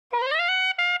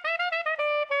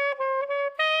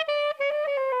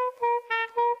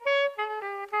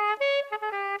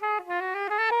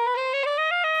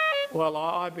Well,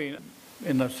 I've been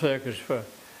in the circus for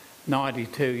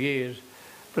 92 years,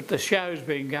 but the show's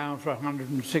been going for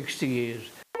 160 years.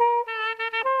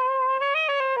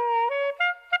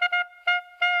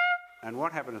 And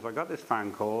what happened is I got this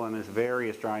phone call and this very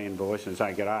Australian voice and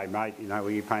saying, "G'day mate, you know,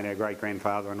 will you paint our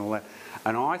great-grandfather and all that?"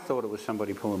 And I thought it was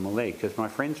somebody pulling my leg, because my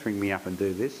friends ring me up and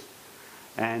do this.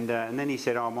 And then he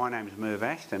said, "Oh, my name's Merv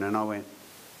Ashton." And I went,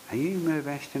 "Are you Merv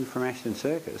Ashton from Ashton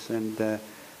Circus?"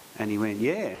 And he went,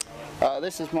 "Yeah."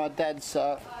 This is my dad's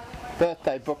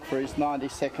birthday book for his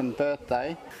 92nd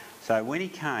birthday. So when he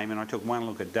came and I took one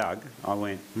look at Doug, I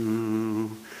went,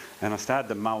 and I started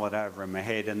to mull it over in my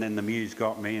head, and then the muse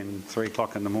got me, and 3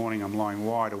 o'clock in the morning I'm lying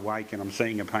wide awake and I'm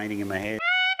seeing a painting in my head.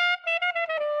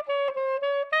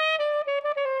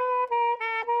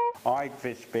 I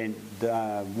spent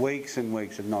weeks and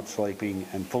weeks of not sleeping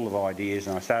and full of ideas,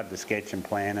 and I started to sketch and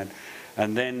plan it.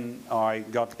 And then I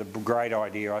got the great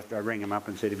idea. I rang him up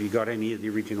and said, "Have you got any of the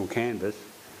original canvas?"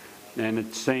 And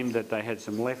it seemed that they had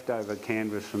some leftover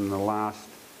canvas from the last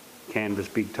canvas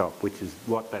big top, which is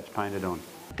what that's painted on.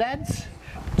 Dad's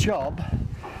job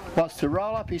was to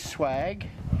roll up his swag,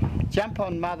 jump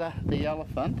on Mother the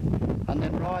elephant, and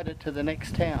then ride it to the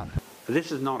next town.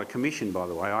 This is not a commission, by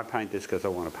the way. I paint this because I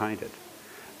want to paint it.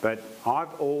 But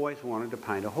I've always wanted to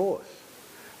paint a horse.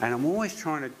 And I'm always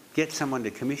trying to get someone to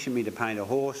commission me to paint a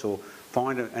horse or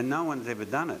find it, and no one's ever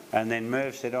done it. And then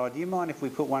Merv said, "Oh, do you mind if we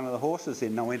put one of the horses in?"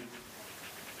 And I went,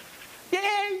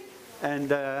 "Yay!"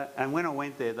 And when I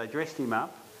went there, they dressed him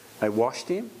up, they washed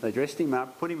him, they dressed him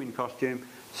up, put him in costume.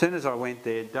 As soon as I went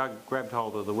there, Doug grabbed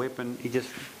hold of the whip and he just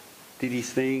did his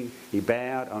thing, he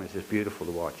bowed. Oh, it's just beautiful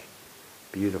to watch.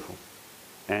 Beautiful.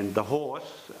 And the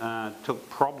horse took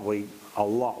probably a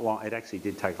lot long. It actually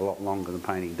did take a lot longer than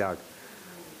painting Doug.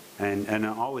 And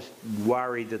I was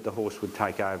worried that the horse would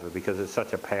take over because it's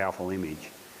such a powerful image.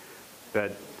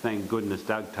 But thank goodness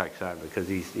Doug takes over, because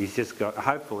he's just got,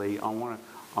 hopefully,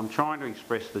 I'm trying to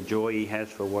express the joy he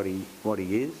has for what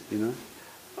he is, you know.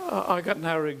 I got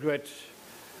no regrets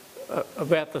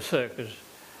about the circus,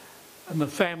 and the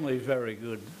family's very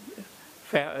good.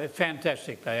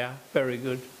 Fantastic they are, very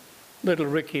good. Little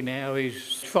Ricky now,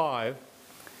 he's 5,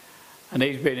 and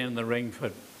he's been in the ring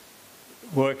for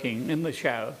working in the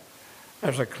show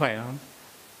as a clown.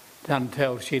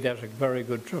 Until she does a very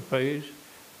good trapeze.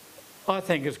 I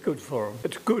think it's good for him.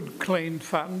 It's good, clean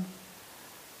fun.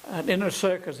 And in a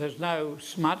circus there's no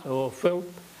smut or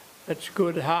filth. It's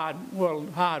good, hard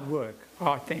work,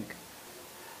 I think.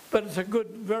 But it's a good,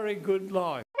 very good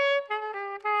life.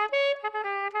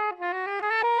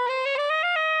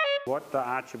 What the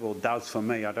Archibald does for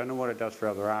me, I don't know what it does for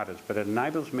other artists, but it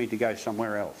enables me to go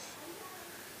somewhere else.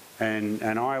 And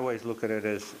I always look at it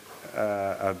as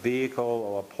a vehicle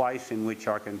or a place in which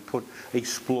I can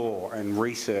explore and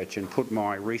research and put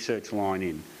my research line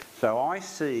in. So I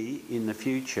see in the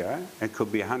future, it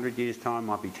could be 100 years' time,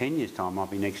 might be 10 years' time,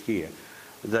 might be next year,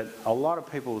 that a lot of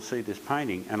people will see this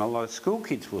painting and a lot of school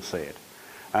kids will see it.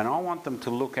 And I want them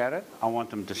to look at it, I want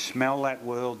them to smell that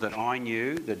world that I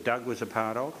knew, that Doug was a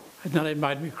part of. And then it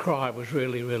made me cry. It was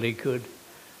really, really good.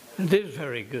 It is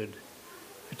very good.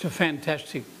 It's a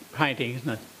fantastic painting, isn't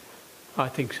it? I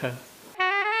think so.